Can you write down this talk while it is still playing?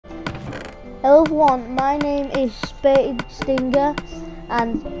Hello everyone, my name is Spade Stinger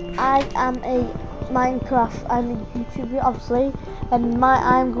and I am a I'm a YouTuber obviously, and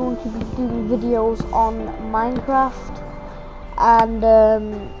I'm going to be doing videos on Minecraft, and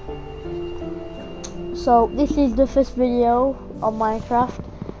so this is the first video on Minecraft,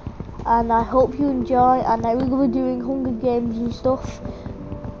 and I hope you enjoy. And I will be doing Hunger Games and stuff,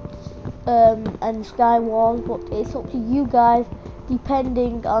 and Sky Wars, but it's up to you guys,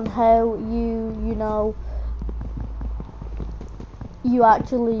 depending on how you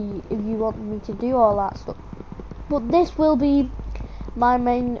actually, if you want me to do all that stuff. But this will be my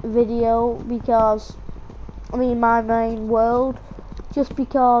main video, because my main world, just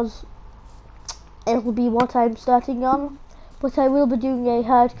because it'll be what I'm starting on. But I will be doing a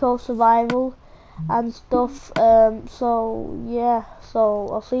hardcore survival and stuff, so yeah, so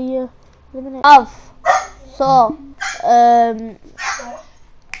I'll see you in a minute.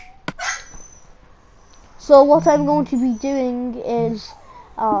 So what I'm going to be doing is,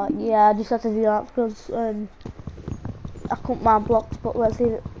 yeah, I just have to do that because I couldn't mine blocks, but let's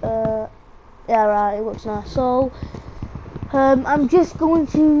see. Yeah, right, it looks nice. So I'm just going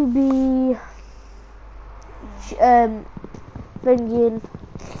to be thinking.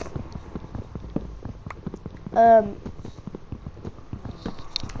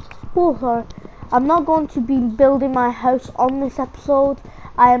 Oh, sorry. I'm not going to be building my house on this episode.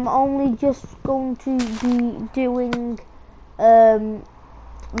 I am only just going to be doing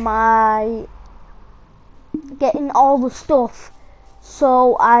getting all the stuff.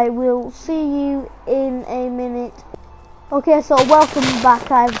 So I will see you in a minute. Okay, so welcome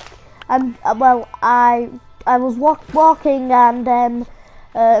back. I was walking, and I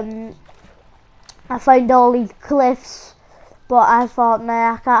found all these cliffs, but I thought,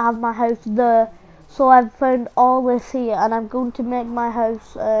 nah, I can't have my house there. So I've found all this here, and I'm going to make my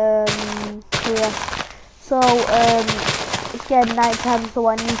house here. So it's getting night time, so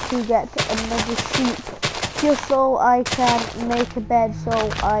I need to get another sheep just so I can make a bed. So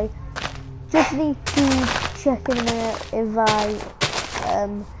I just need to check in a minute if I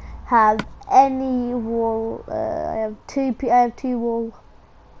have any wool. I have two wool.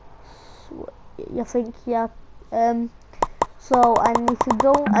 I think, yeah. So I need to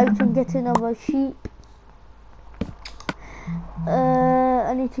go out and get another sheep.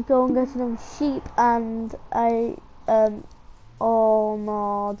 I need to go and get another sheep, and oh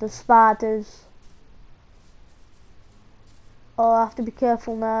no, the spiders. Oh, I have to be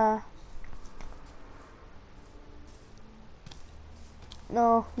careful now.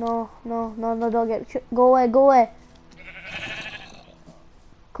 No, don't go away.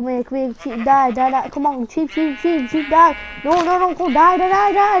 Come here, sheep, die, come on, sheep, die. No, go, die,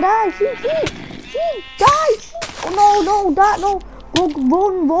 sheep, die, sheep. Oh no, no, go,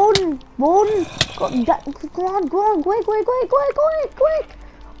 run. Go on, quick.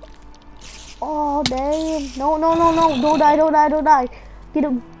 Oh, damn, no, don't die. Get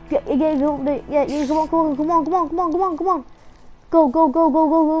up, yeah, come on.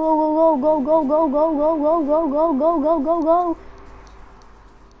 Go.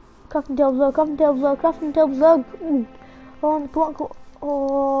 Crafting tables though. Come on.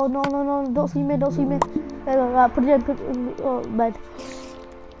 Oh, no, don't see me. Put it in, bed.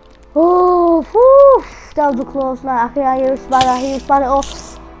 Oh, whew, that was a close night. I hear a spider,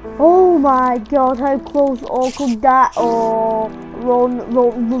 Oh my god, how close could that? Oh, run,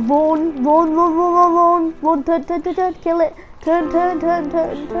 turn, kill it. Turn.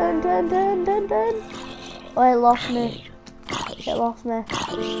 Oh, it lost me.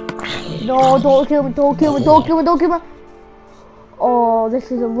 No, don't kill me. Oh,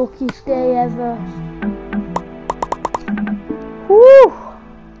 this is the luckiest day ever. Woo!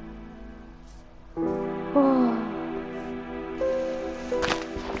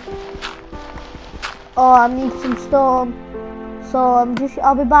 Oh, I need some stone. So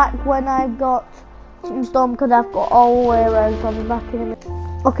I'll be back when I've got some stone, because I've got all the way around, so I'll be back in a minute.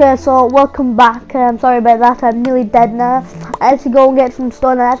 Okay, so welcome back. Sorry about that, I'm nearly dead now. I had to go and get some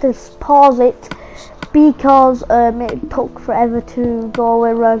stone. I had to pause it because it took forever to go all the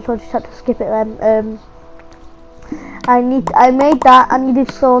way around, so I just had to skip it then. I made that. I needed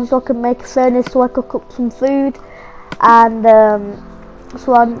stone so I could make a furnace so I could cook some food, and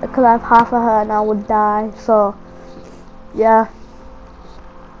because I have half a heart and I would die, so yeah.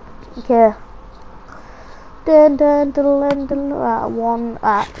 Okay. Dun, one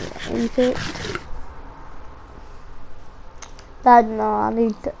eat it. That, no, I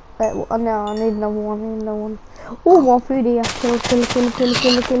need another one. Oh, more food here. Kill it.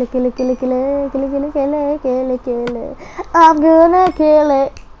 I'm gonna kill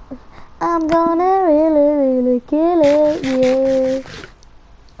it. I'm gonna really kill it, yeah.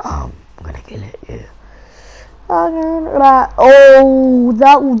 I'm gonna kill it, yeah. Right. Oh,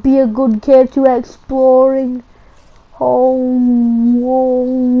 that would be a good cave to exploring. Oh, whoa,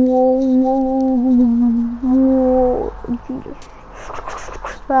 whoa, whoa. Jesus.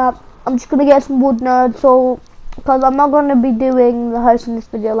 Right. I'm just gonna get some wood now, so because I'm not gonna be doing the house in this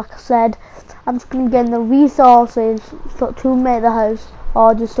video, like I said. I'm just gonna get the resources to make the house,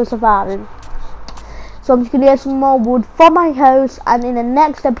 or just for surviving. So I'm just gonna get some more wood for my house, and in the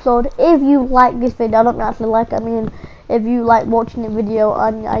next episode, if you like this video, I don't actually like it, I mean, if you like watching the video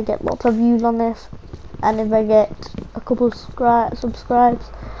and I get lots of views on this, and if I get a couple of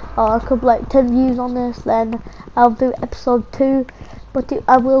subscribes, or a couple like 10 views on this, then I'll do episode 2, but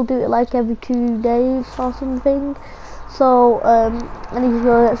I will do it like every 2 days or something. So I need to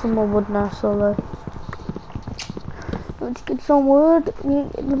go get some more wood now, so let's get some wood.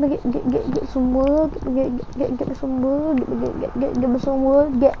 Let me get some wood. Get me some wood. Get me some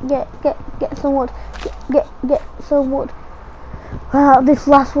wood. Get some wood. Get some wood. This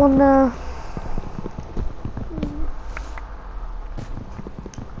last one now.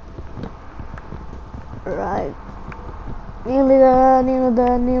 Right. Nearly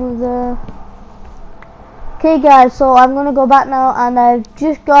there. Okay guys, so I'm gonna go back now, and I've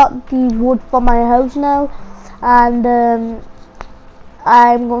just got the wood for my house now, and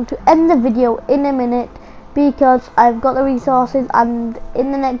I'm going to end the video in a minute because I've got the resources, and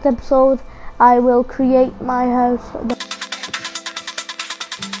in the next episode I will create my house.